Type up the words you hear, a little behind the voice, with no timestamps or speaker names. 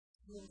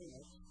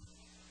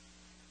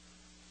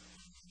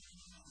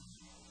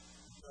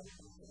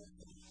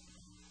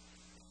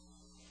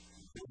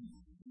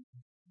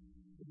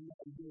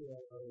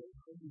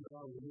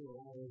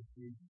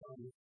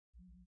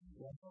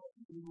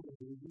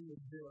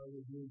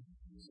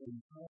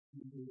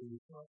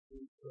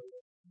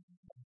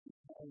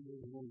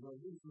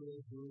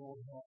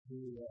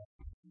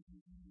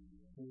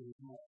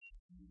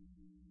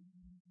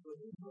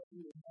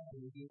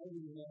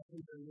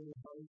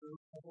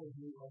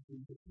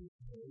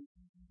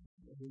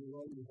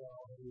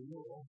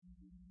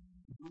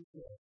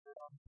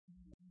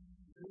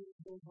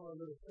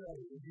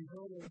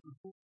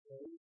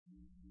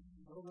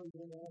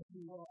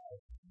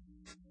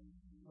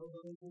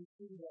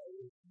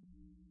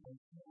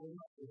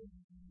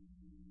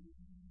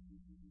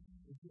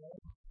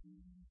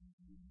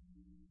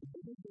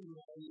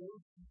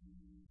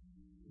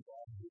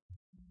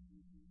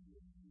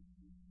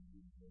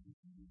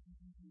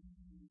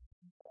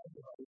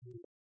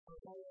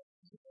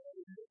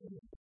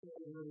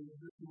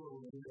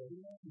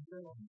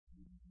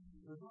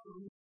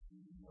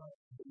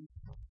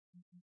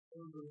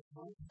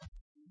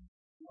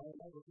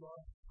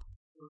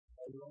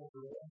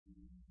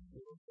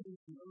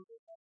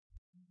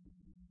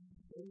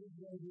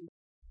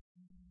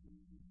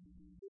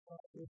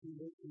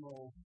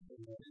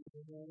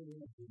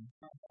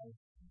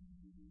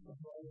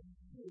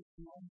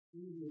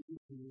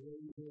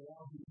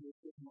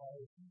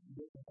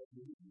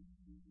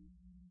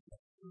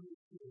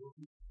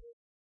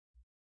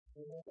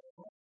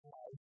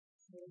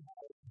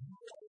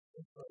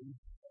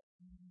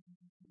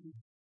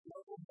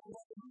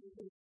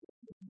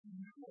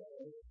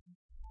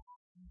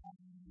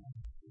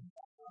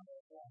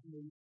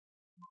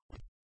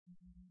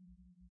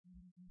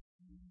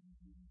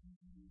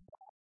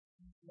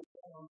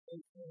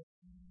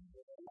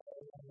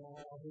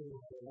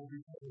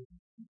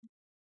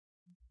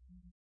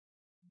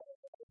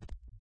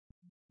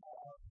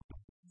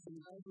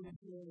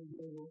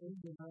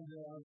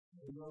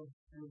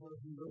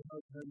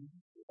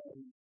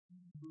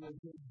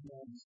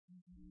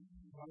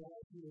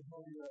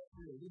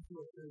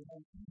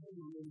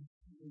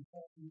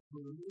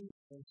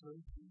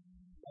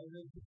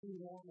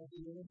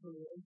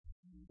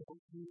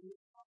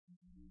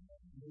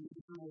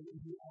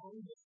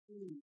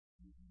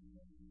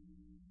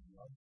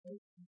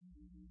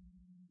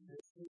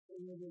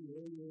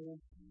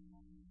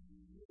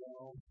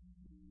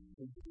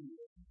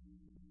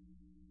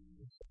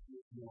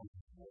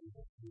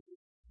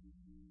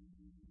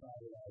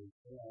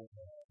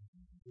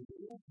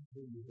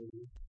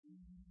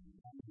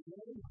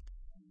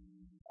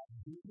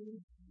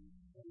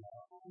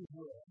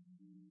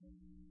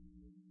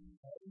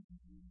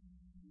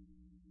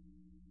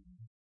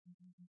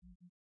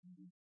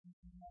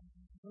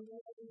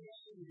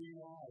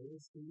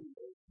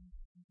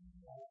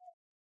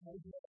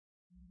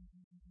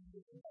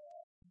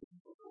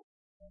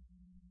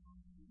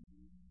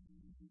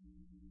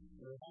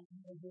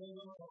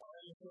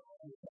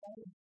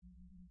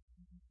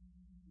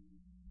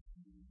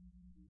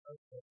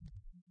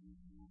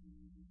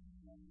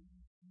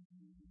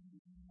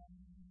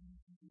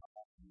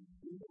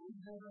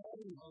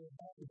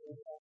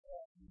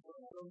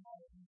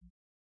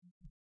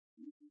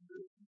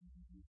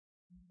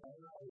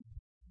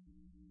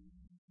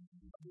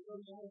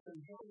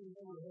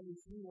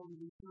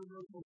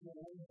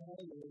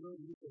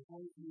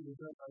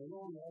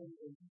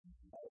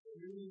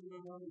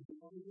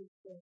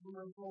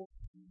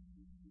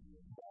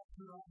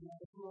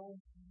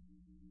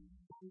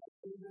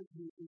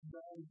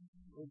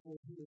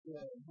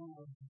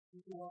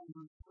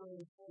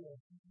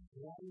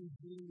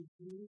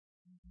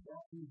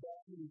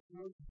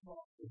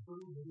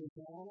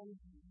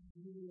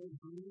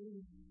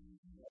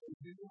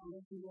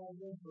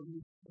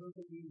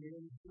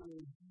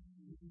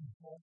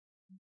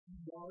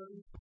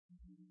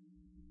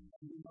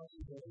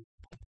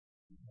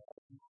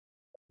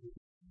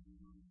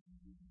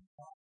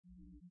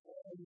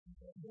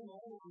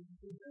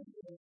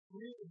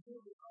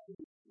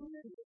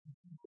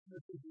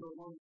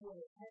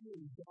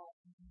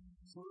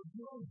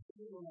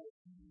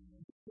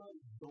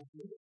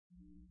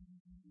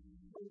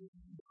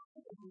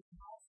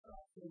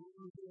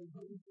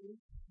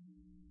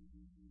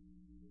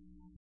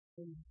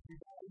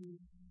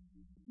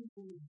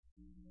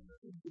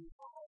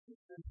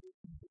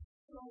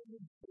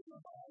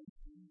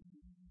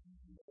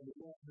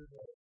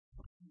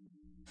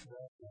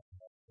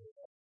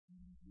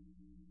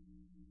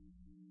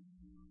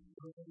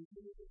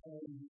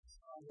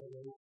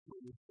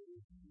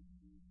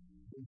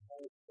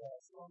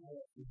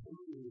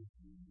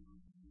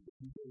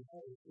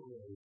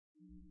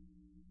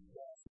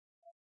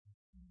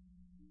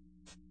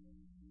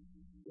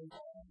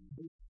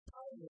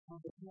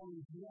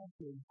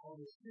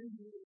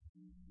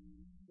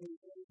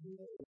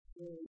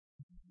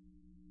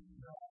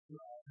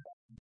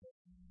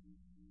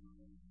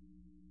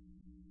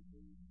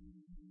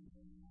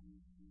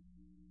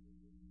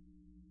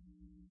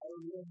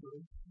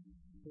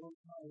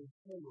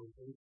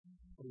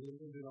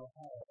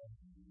Ohio.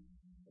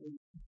 And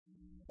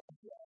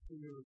after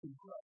your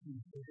construction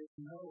for his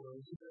Noah,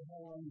 you know how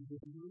long you've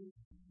been doing it?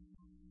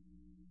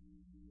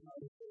 I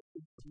was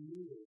 15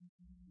 years.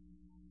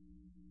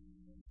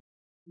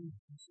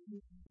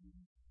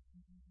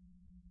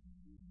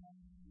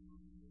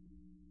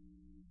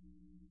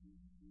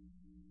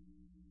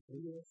 And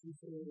yes, he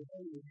said,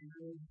 hey, if you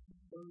go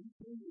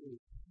 32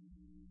 years.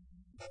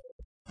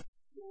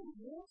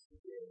 Yes, he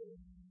did.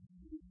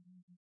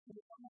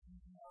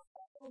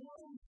 I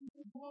want to be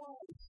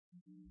surprised.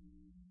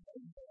 I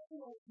don't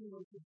want to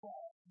be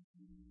surprised.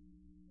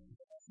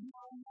 That's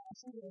not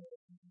natural.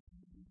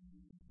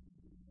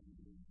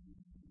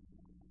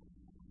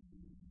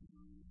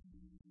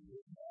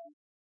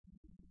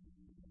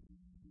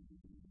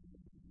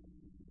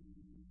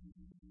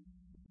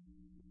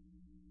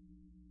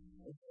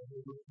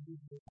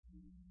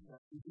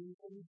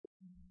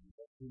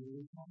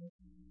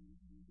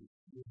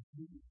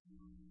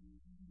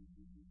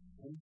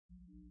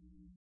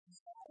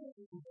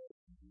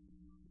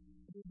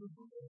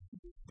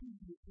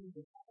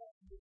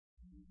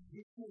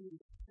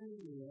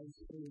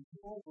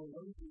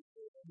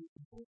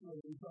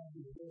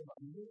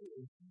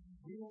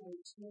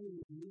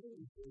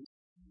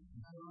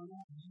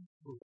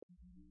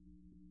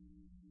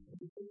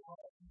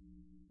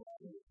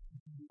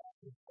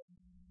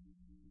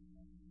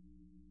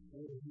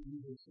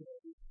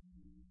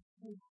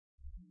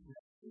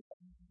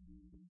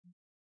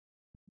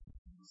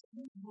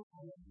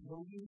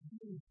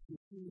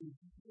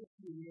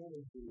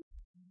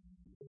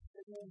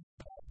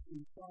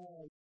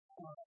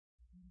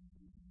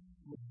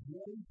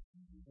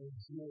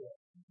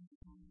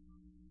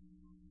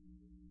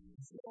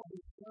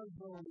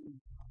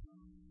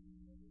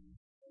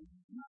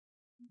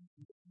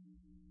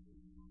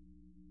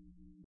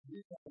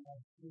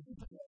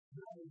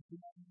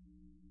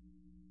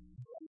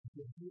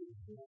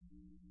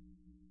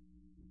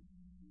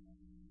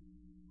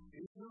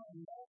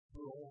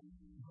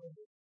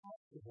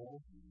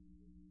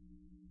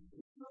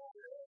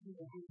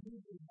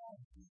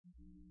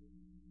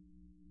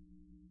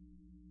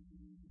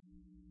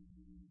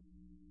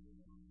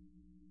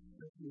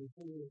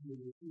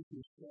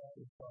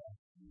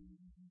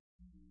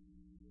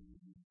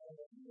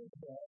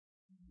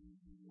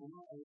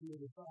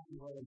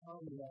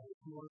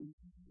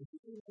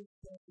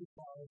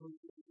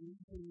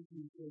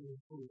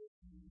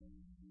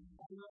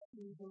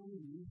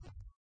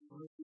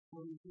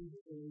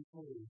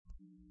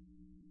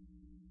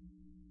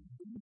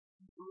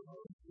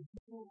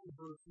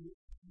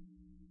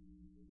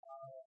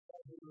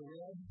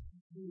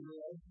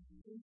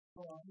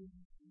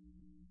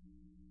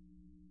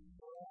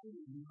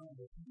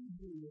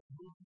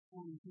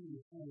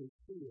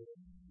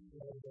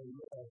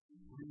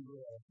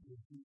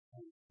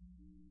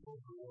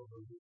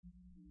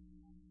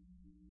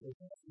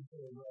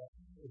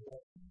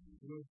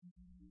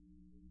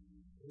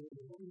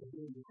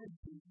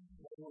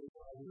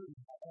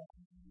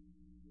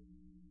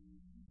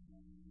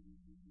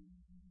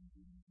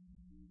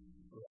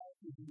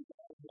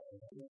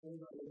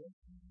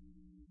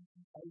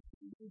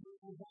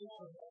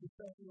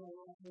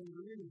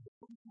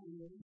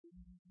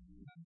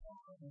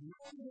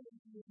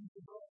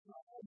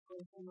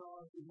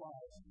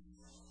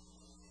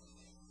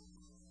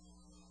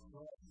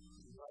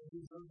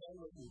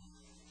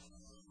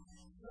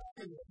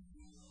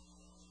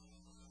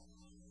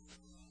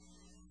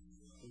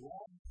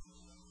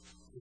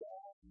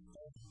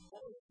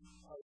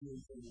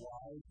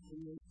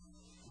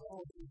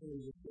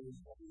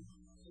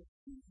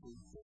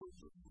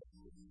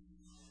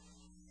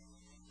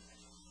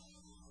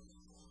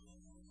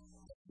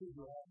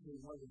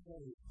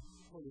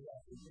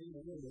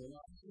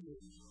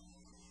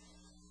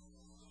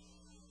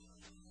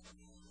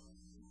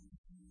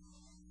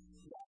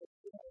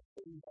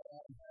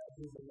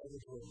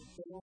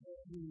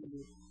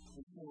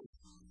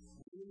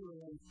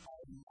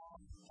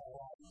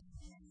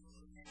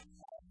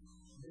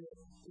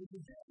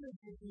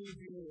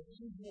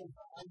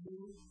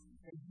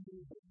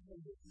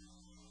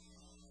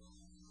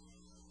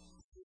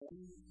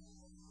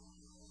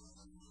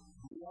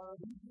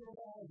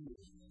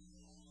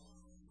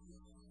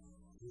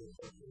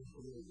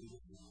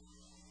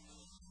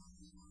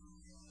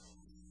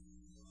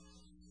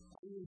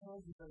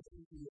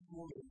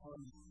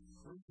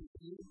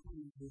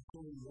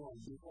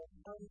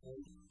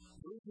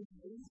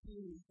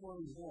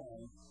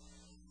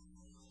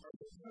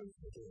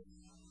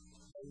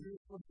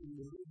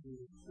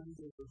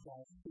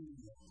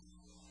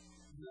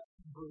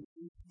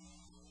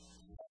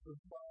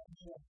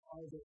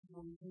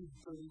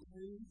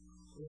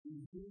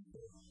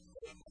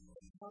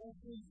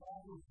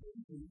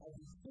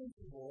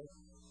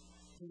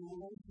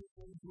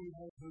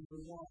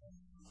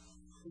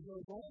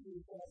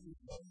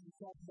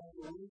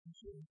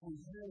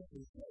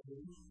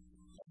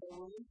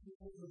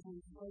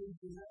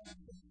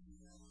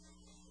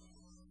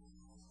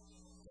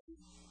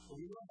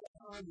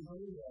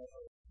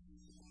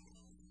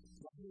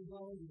 We're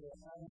going to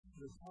have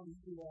to come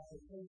to that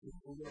attention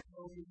and we're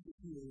focused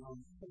on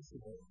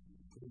principle.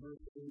 The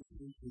verse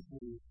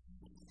 8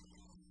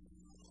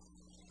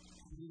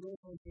 you go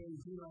from there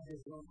and do not have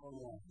one on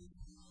one.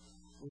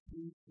 Which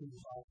leads to the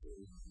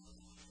Bible.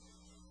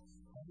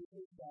 I think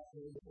it's that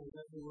way because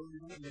that's the word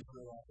you're looking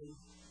for, I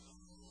think.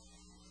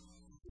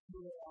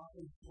 People are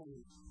often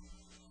saying,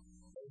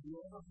 have you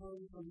ever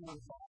heard from your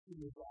boss in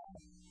your job?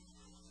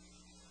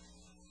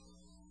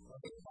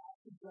 Okay, boss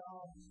in your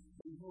job,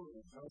 you heard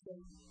it,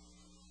 okay?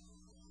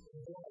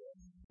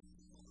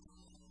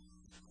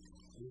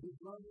 If you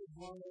run your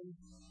morning,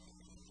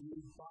 you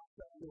box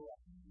up your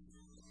life.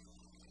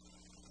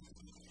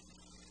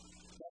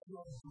 That's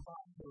not a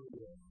box for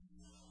you.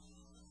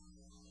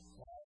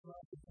 That's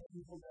not the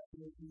technical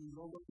definition. You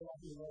don't look at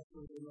your life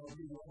for you know,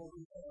 you don't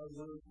look at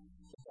other,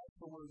 that's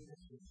the word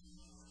distance.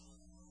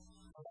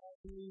 But that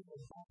means a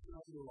box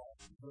up your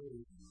life.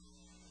 Very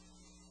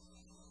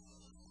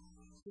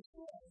it's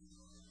good.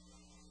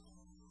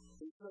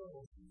 It's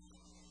good.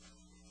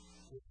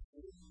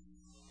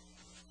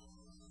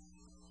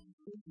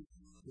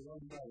 You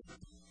don't know.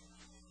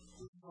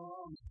 The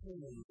strong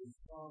feeling is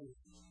strong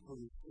for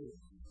the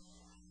spirit.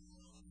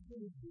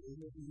 Is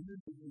that you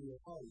need to be a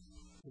fight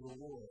to the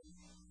Lord.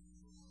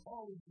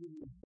 All we do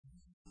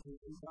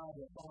is God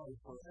the Father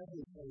for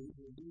everything in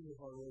the need of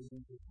our Lord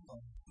Jesus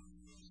Christ.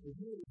 The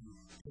beauty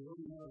to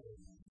remember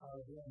our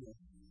family.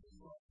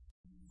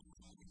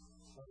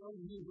 I know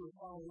you were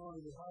following along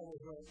the Bible,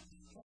 but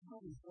that's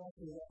not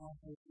exactly what I'm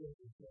saying.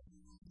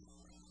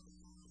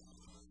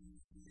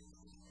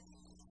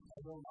 I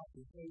don't like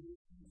to say this,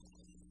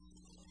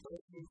 but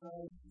it's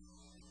because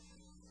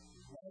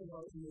I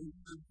know you need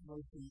to speak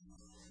mercy.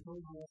 So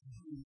much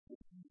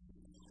Jesus.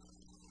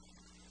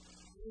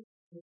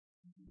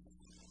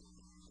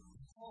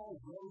 Paul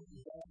wrote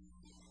that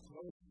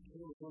wrote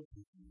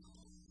mercy.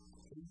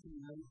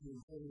 18,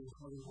 19, 20,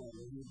 21.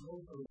 And he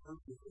wrote for the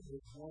purpose of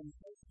this one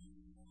person.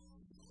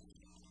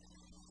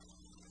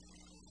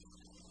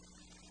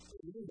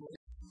 Anyway,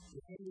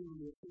 depending on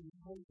your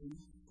country,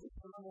 the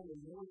time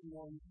is only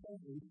one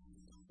second.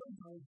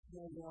 Sometimes it's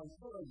only one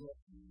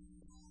paragraph.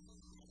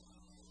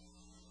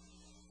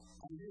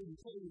 I'm here to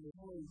tell you the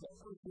morning that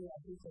personally I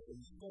think that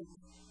is special.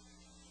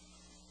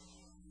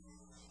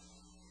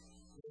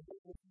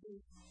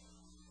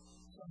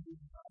 Something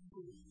not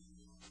true.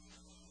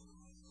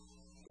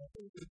 I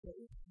think it's a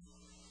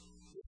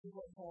this is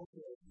what Paul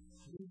says.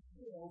 Be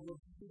filled with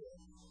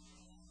spirit.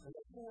 And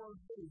the four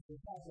things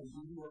that happen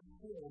when you are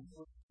filled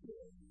with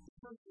spirit. The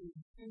first thing is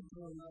speak to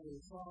one another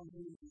in Psalm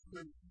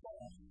 83.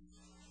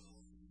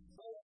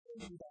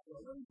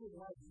 Let me put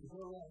life to go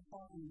around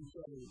talking to each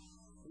other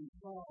in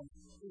Psalm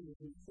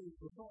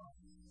 83 for God.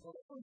 Well,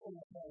 the first one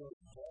I thought was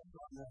that's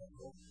not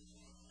natural.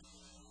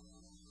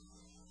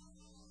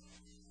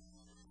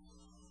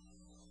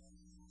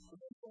 The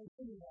first one I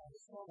think about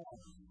is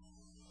Psalm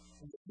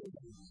and the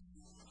Hebrews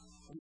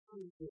and the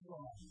Spirit of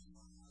God.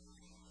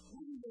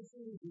 What do they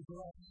say to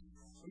God?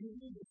 When you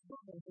read the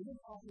Psalm, they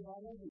don't talk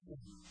about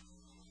everything.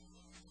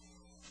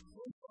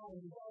 First of all,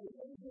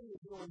 everything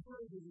is going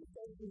crazy. The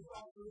state is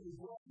out is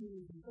blessing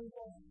you.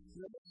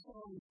 The next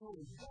song is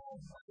called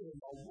God's Spirit.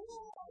 Where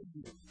are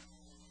you?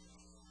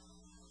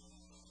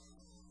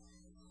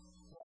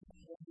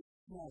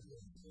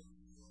 Magic.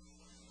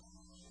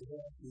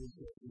 That is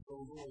the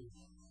Lord.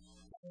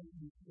 Thank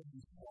you for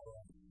this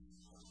power.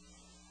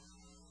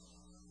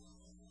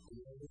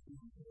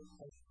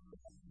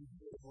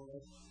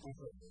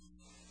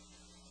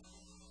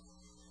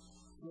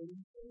 When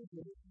you say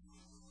this,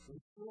 the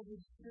Holy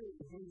Spirit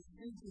is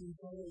speaking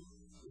to us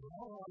in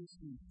all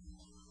honesty.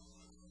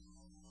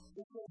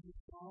 Because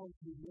it's all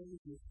the way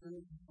the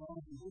Spirit is all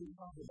the way to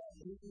talk about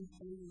anything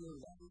in your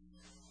life.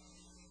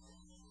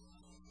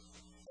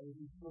 And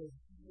he says,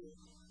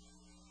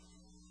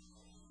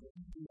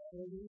 you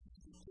already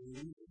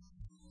believe it.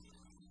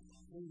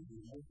 Thank you.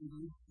 I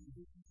believe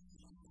it.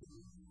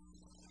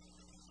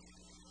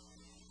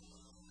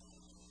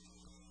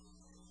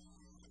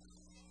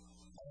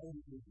 I don't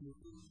think you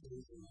can say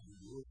that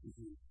you work with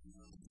you.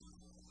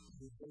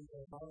 You think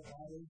that our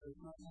bodies are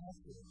not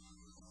active.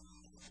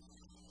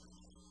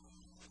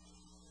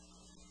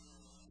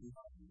 You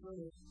have to know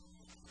it.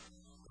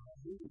 I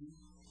do.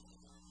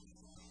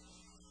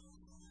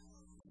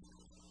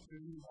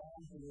 When you have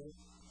to know it,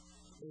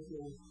 it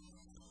will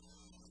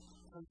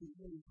come to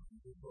you.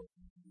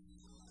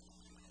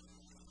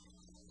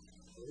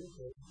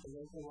 And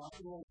there's a lot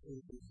more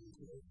things you can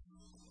do.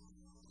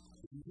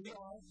 You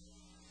are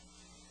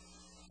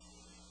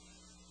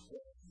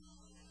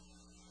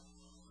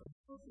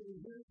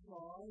in this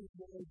song is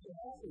going to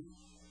happen.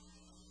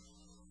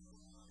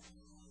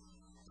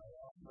 I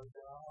lost my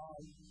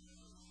job.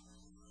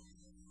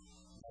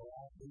 I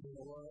lost my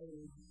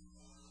way.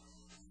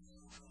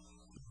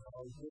 I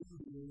was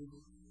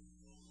busy.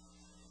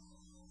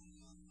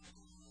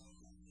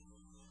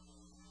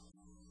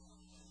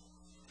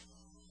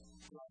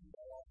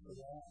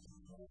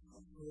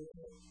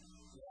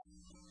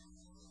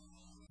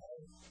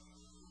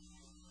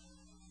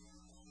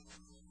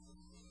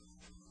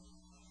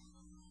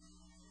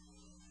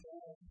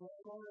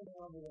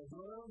 on the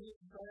road,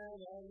 it's bad,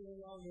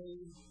 everything on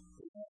me.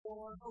 It's not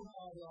going to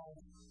bad life.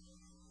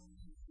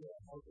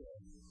 Yeah, okay.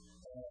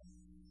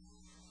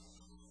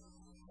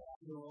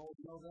 You'll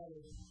know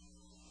better.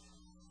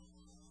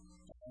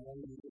 And then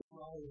you get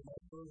probably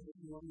that first if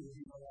you want to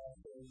be out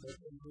there, they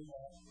can do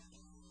that.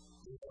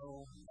 You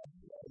know,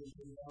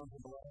 everything down to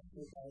the last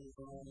thing I was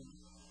running.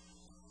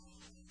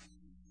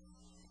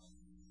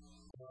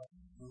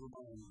 Never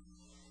mind.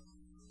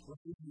 What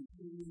did you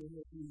see in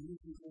the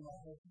music in the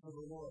house of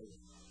the Lord?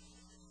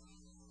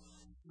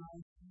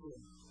 Not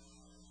true.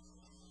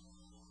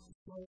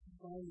 It's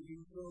trying to be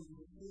filled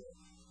with fear.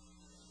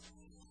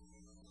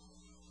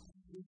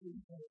 This is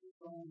what it's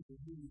trying to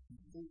do.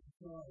 It's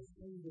trying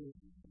to do.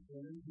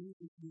 And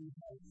Jesus is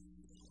like,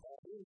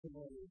 here's the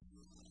Lord.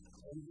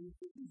 And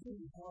Jesus is in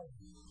the heart.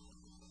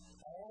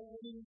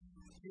 Always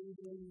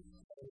giving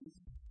faith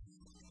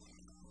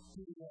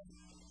to the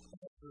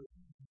Lord.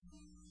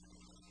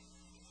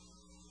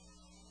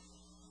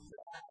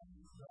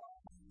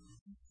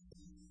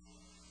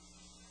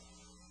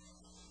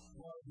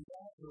 What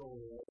natural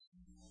is,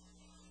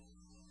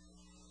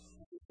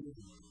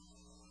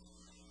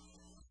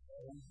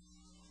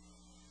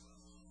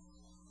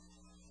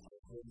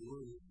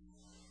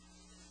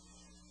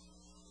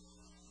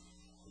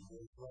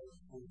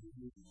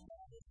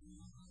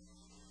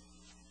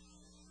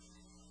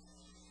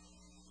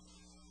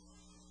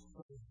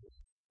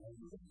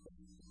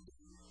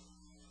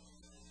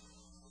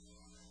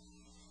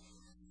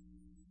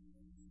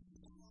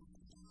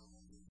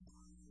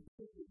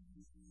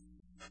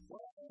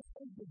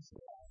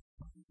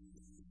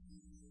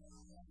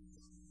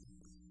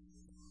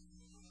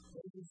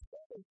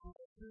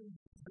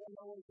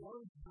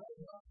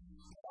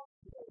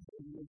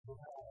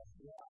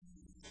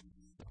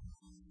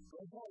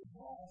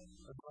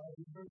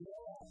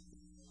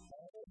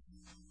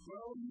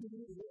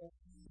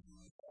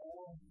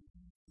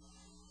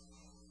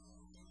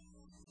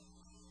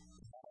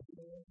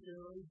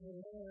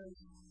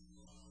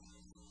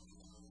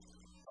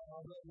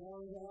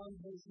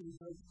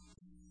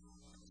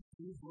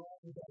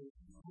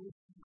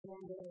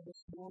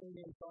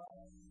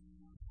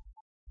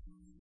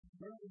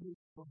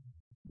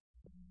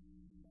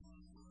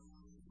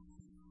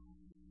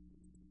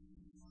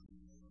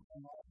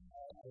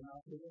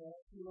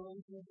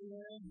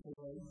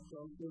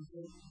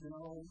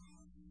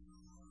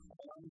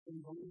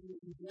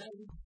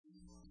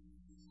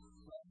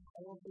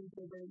 I don't think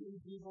that they need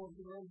people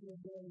to go to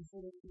them and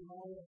put it in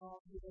all the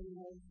hospitals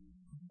anymore.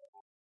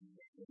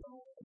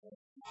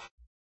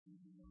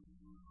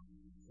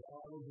 I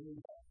don't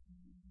believe that.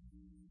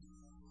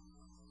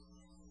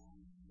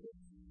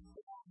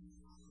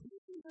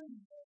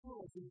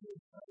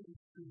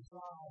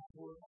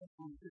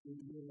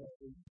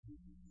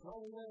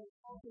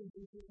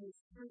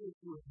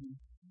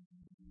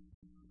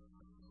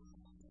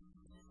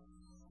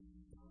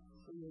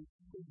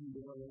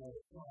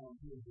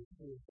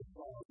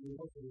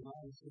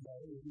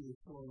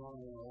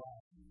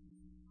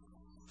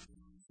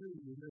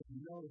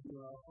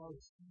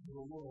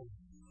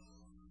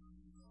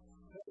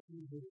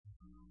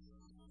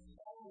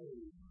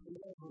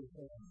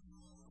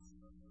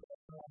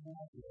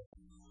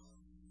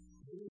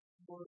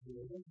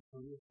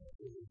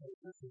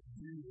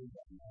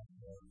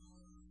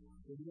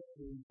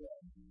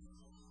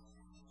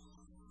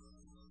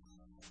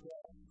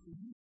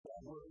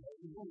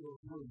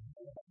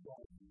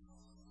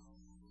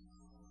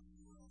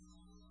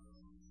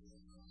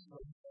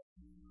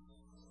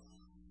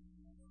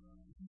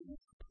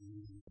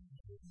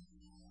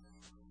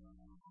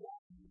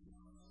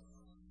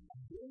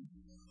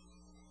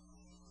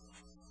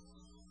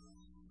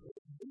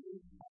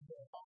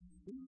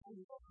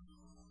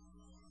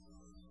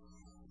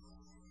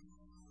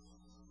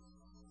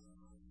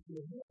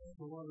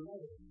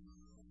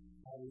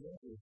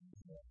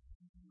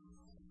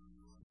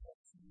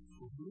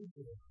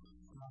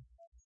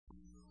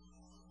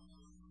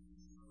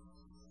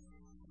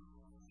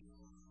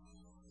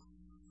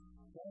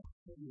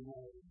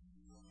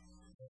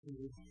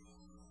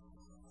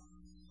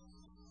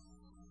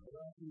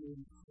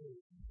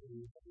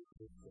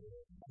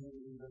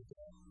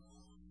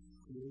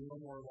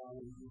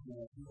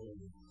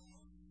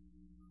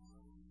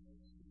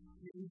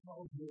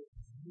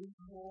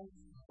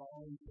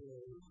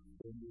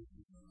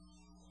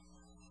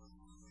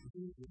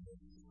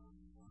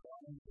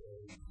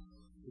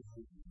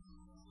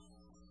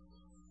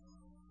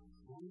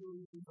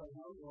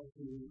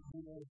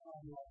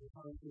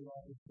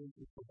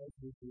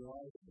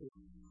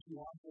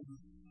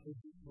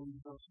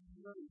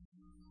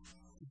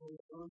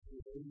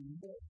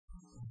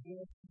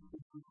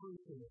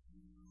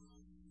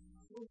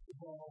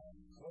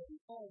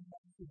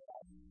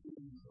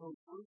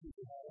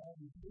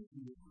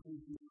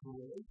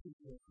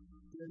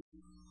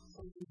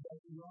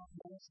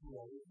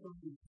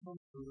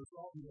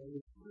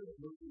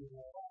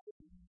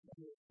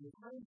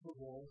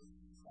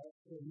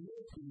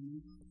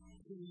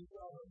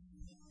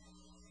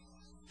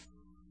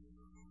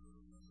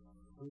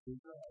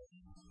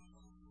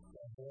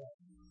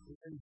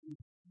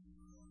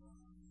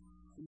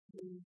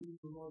 anything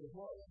from all the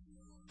heart.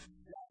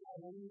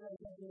 When you guys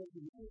have to do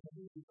it,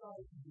 you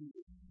decide to do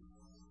it.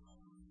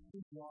 This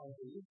is why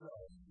it is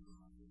hard.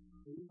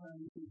 Every time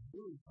you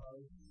do it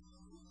hard,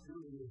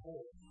 you're in your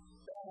hole.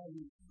 That's how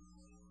you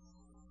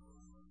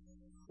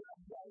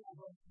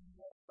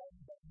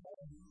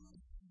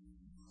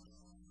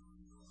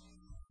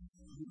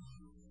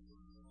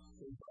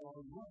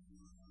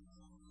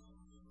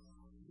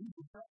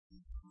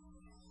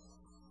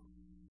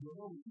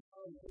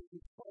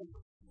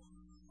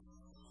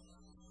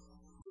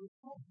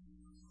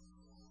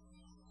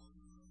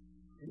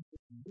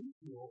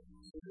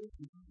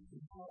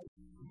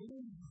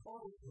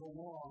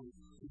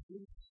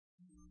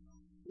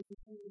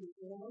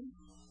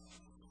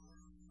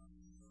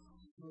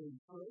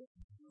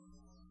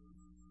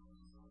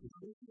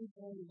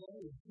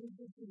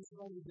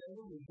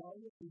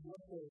regardless of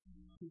what the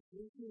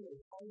situation or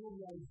title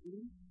might be,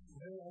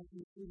 there are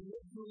some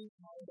significant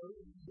titles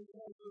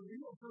because the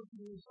real person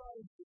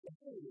inside is the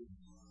Holy.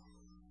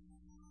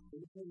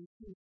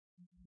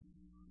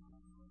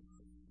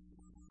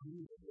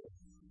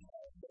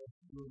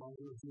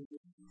 Reminder of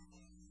Jesus,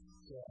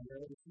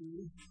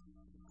 gratitude,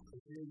 the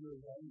Savior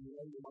of God, the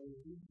Lord of God,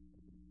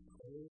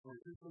 or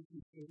different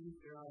things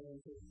there are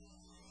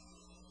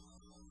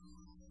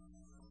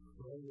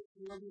in the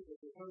field of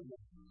the Lord,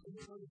 the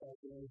Lord of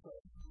God,